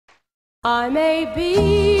I may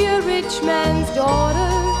be a rich man's daughter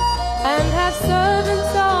and have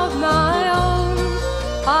servants of my own.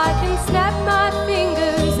 I can snap my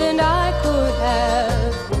fingers and I could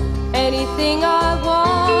have anything I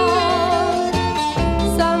want.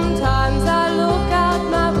 Sometimes I look out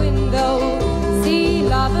my window, see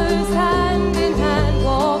lovers hand in hand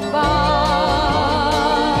walk by.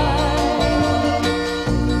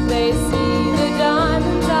 They see the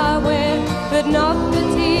diamonds I wear, but not the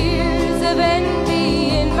tears of envy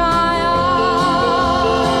in my eyes.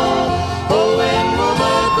 Oh, when will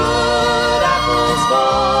the good apples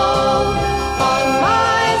fall on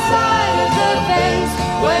my side of the fence?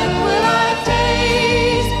 When will I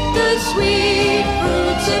taste the sweet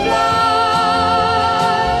fruits of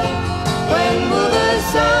life? When will the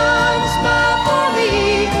sun smile for me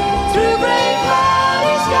through gray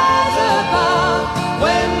cloudy skies above?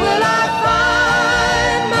 When will I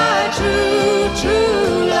find my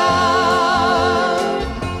true love?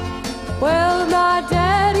 Well, my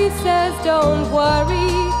daddy says don't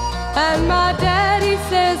worry, and my daddy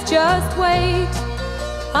says just wait.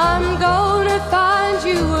 I'm gonna find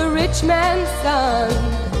you a rich man's son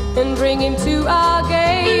and bring him to our gate.